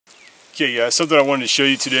Okay guys, something I wanted to show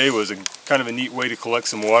you today was a kind of a neat way to collect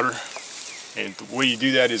some water. And the way you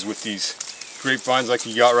do that is with these grapevines like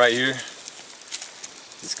you got right here.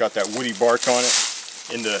 It's got that woody bark on it.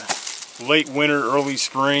 In the late winter, early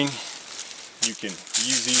spring, you can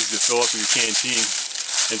use these to fill up your canteen.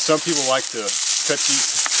 And some people like to cut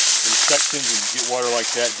these in sections and get water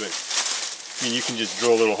like that, but I mean, you can just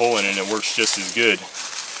drill a little hole in it and it works just as good.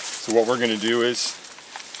 So what we're going to do is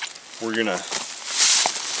we're going to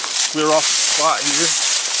clear off a spot here.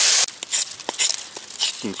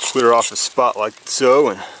 You can clear off a spot like so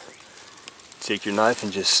and take your knife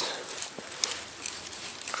and just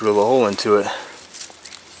drill a hole into it.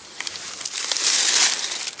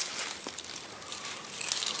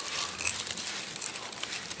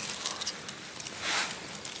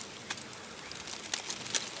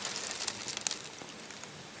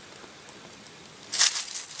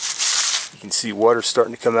 You can see water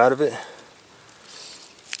starting to come out of it.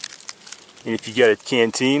 And if you got a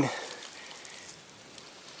canteen,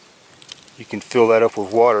 you can fill that up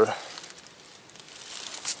with water.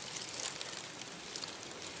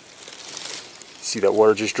 See that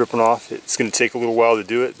water just dripping off? It's going to take a little while to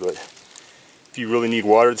do it, but if you really need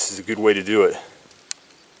water, this is a good way to do it.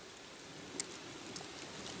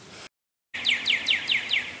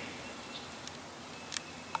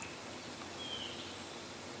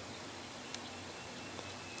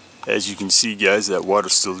 As you can see, guys, that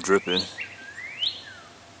water's still dripping.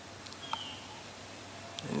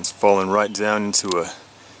 And it's falling right down into a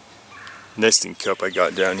nesting cup I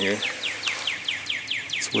got down here.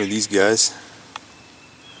 It's one of these guys.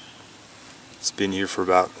 It's been here for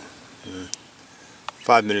about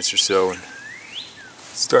 5 minutes or so, and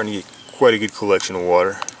it's starting to get quite a good collection of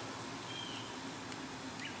water.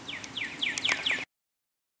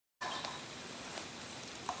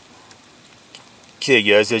 Okay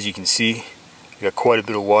guys, as you can see, I got quite a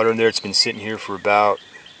bit of water in there. It's been sitting here for about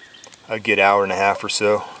a good hour and a half or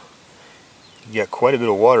so. You got quite a bit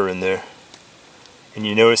of water in there, and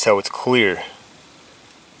you notice how it's clear.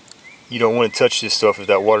 You don't want to touch this stuff if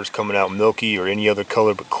that water's coming out milky or any other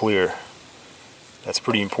color but clear. That's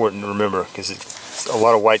pretty important to remember, because a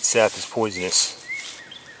lot of white sap is poisonous.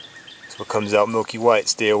 So it comes out milky white,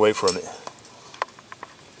 stay away from it.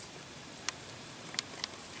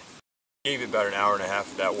 Gave it about an hour and a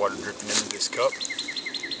half of that water dripping into this cup.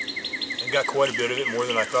 I got quite a bit of it, more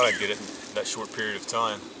than I thought I'd get it in that short period of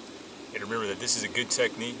time. And remember that this is a good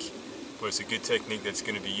technique, but it's a good technique that's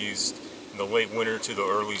going to be used in the late winter to the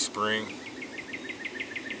early spring.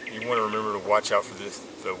 You want to remember to watch out for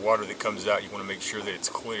the water that comes out. You want to make sure that it's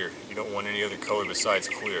clear. You don't want any other color besides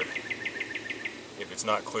clear. If it's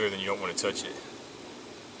not clear, then you don't want to touch it.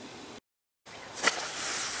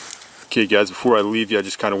 Okay guys, before I leave you, I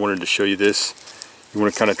just kind of wanted to show you this. You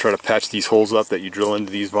want to kind of try to patch these holes up that you drill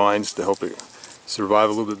into these vines to help it survive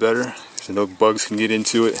a little bit better, so no bugs can get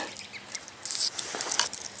into it.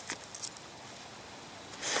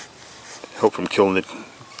 Help from killing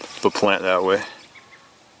the plant that way.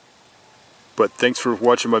 But thanks for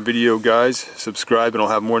watching my video guys. Subscribe and I'll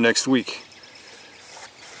have more next week.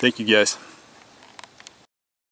 Thank you guys.